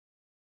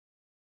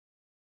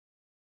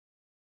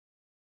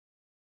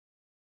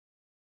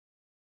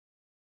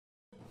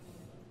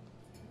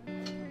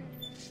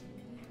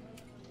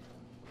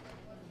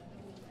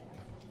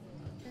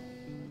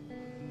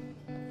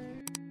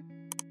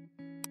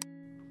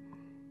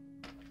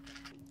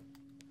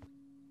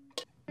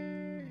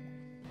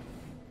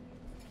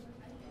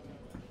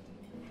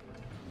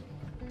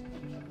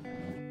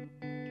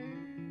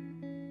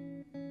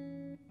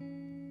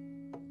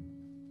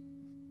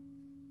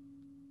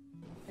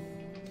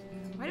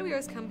do we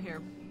always come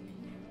here?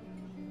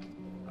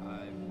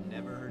 I've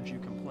never heard you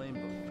complain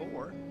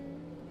before.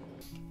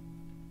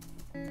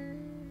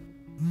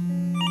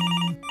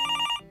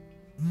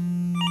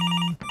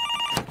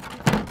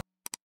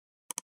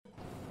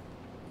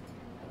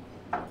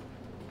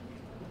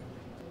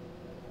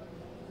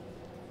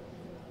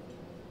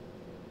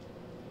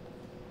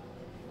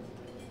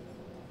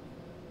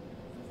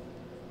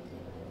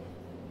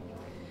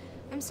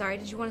 I'm sorry,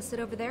 did you want to sit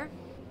over there?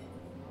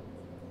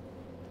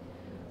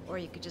 Or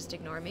you could just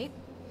ignore me.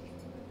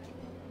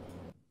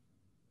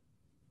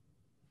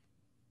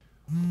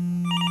 You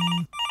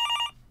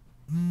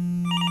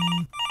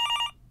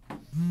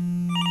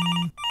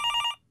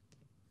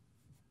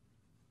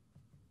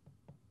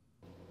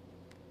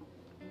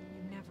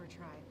never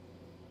try.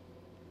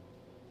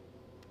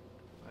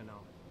 I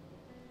know.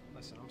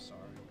 Listen, I'm sorry,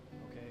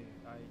 okay?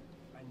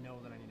 I know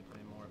that I need to put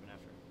in more of an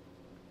effort.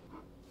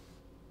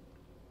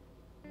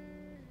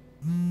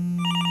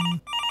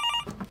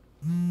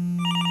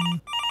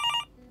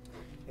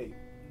 Hey,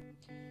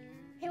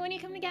 Hey, when are you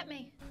coming to get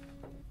me?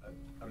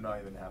 I'm not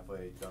even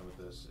halfway done with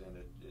this, and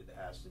it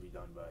has to be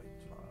done by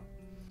tomorrow.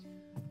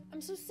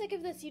 I'm so sick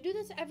of this. You do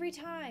this every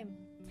time.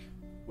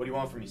 What do you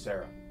want from me,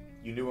 Sarah?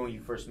 You knew when you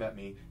first met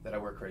me that I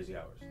work crazy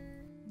hours.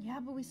 Yeah,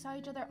 but we saw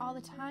each other all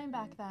the time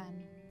back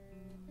then.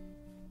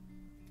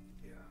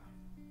 Yeah.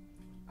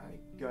 I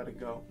gotta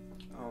go.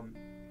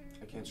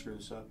 I can't screw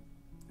this up.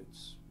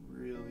 It's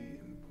really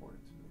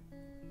important to me.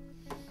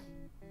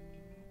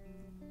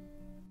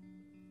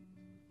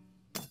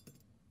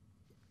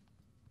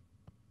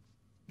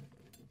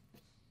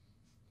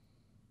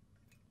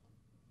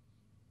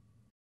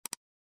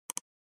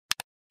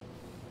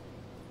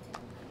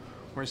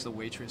 Where's the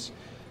waitress?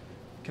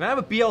 Can I have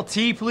a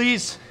BLT,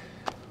 please?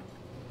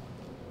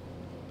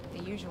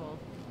 The usual.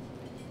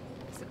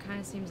 So it kind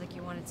of seems like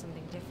you wanted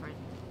something different.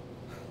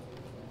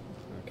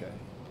 Okay.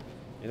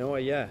 You know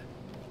what, yeah.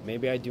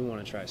 Maybe I do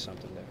want to try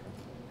something different.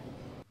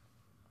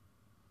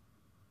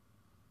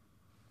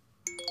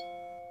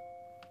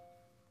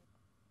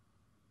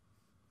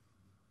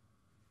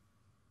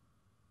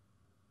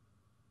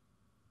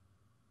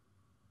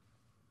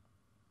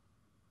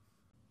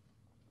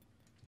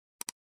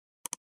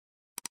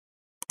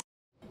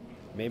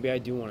 Maybe I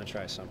do want to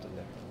try something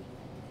different.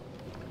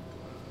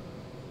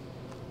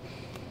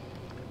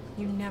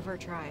 You never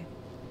try.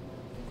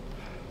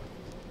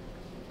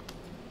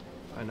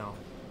 I know.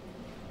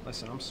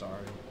 Listen, I'm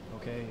sorry,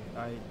 okay?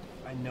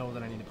 I know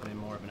that I need to put in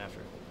more of an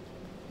effort.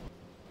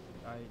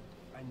 I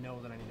know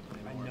that I need to put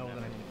in more of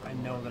an effort. I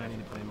know that I need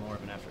to put in more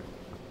of an effort.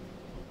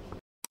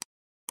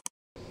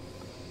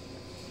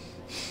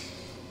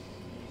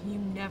 You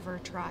never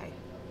try.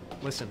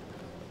 Listen,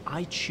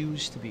 I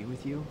choose to be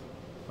with you,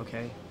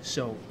 okay?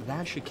 So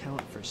that should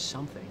count for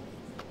something.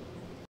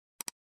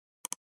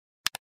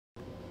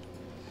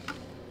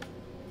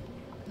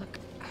 Look,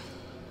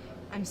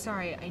 I'm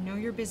sorry. I know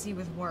you're busy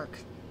with work.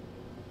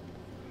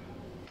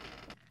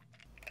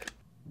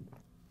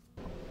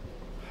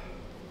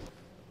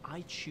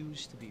 I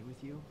choose to be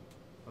with you,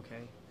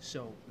 okay?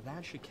 So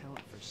that should count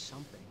for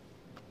something.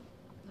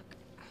 Look,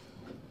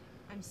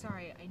 I'm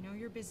sorry. I know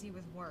you're busy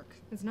with work.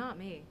 It's not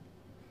me.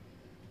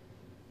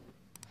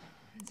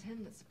 It's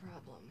him that's the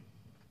problem.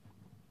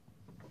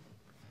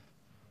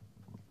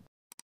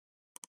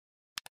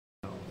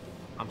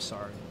 I'm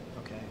sorry,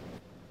 okay?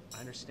 I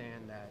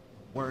understand that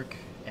work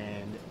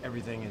and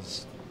everything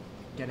is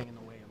getting in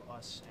the way of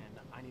us, and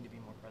I need to be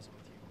more present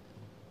with you.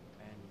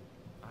 And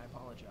I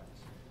apologize.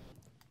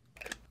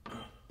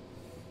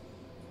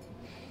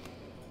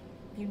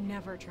 You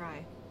never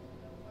try.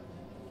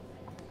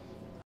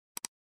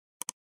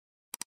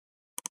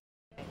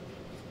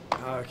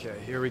 Okay,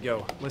 here we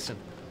go. Listen,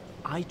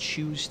 I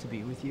choose to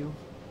be with you,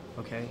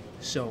 okay?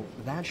 So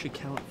that should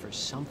count for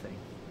something.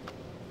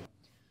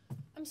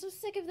 I'm so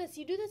sick of this.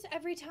 You do this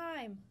every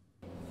time.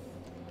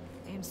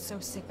 I am so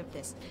sick of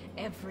this.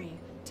 Every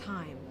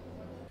time.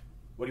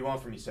 What do you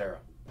want from me, Sarah?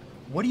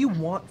 What do you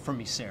want from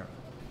me, Sarah?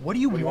 What do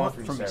you want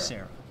from me,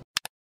 Sarah?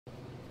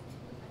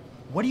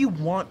 What do you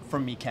want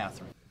from me,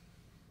 Catherine?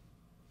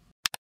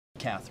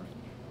 Catherine.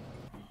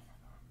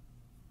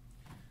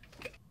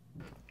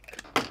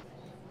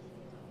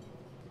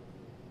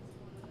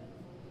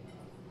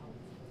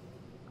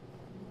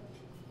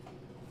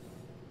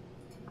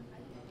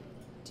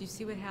 Do you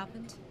see what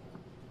happened?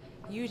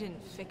 You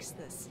didn't fix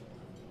this.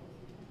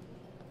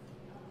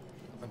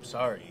 I'm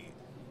sorry.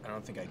 I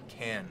don't think I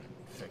can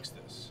fix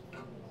this.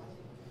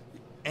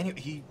 Anyway,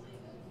 he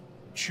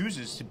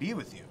chooses to be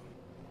with you.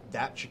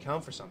 That should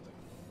count for something.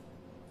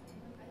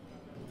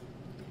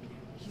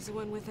 He's the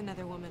one with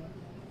another woman.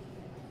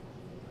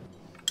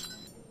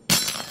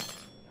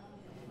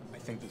 I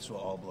think this will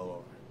all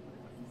blow over.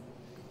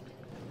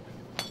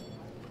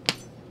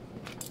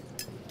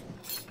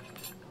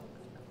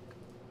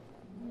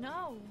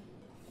 No.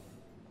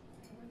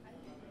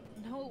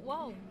 No, it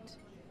won't.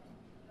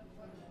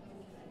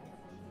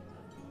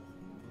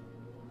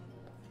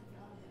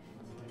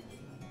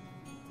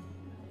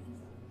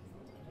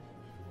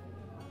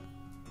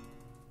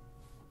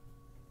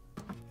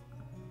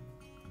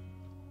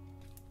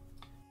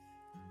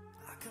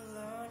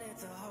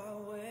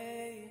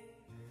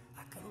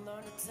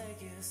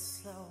 take it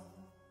slow.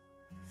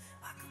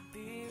 I could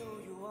be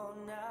who you are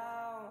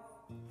now,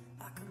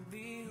 I could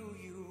be who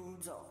you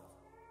don't.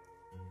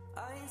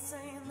 I ain't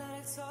saying that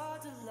it's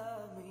hard to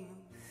love me,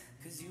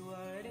 'cause you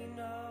already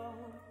know.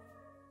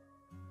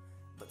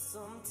 But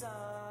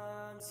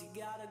sometimes you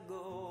gotta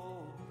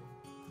go.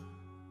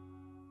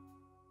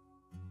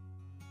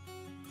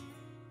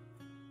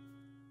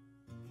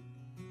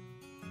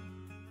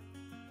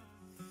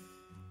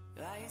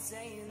 I ain't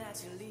saying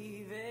that you're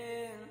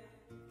leaving,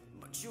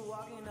 but you're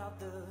walking out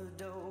the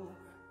door.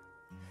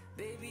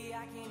 Baby,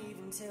 I can't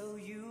even tell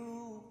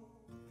you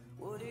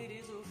what it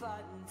is we're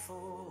fighting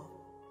for.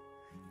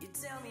 You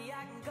tell me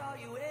I can call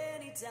you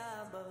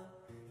anytime, but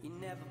you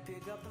never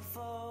pick up the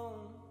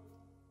phone.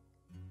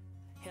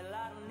 Hell,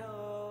 I don't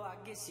know, I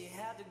guess you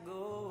had to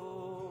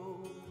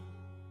go.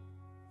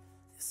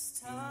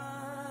 This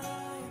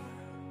time,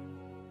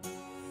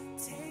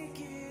 take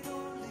it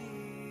or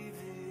leave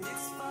it,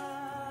 it's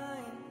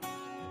fine.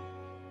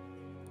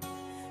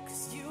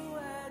 'Cause you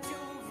had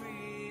your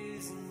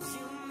reasons,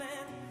 you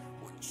meant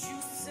what you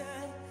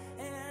said,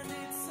 and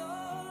it's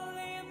all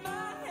in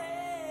my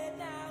head.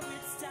 Now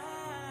it's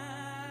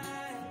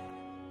time,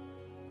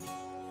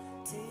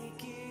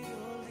 take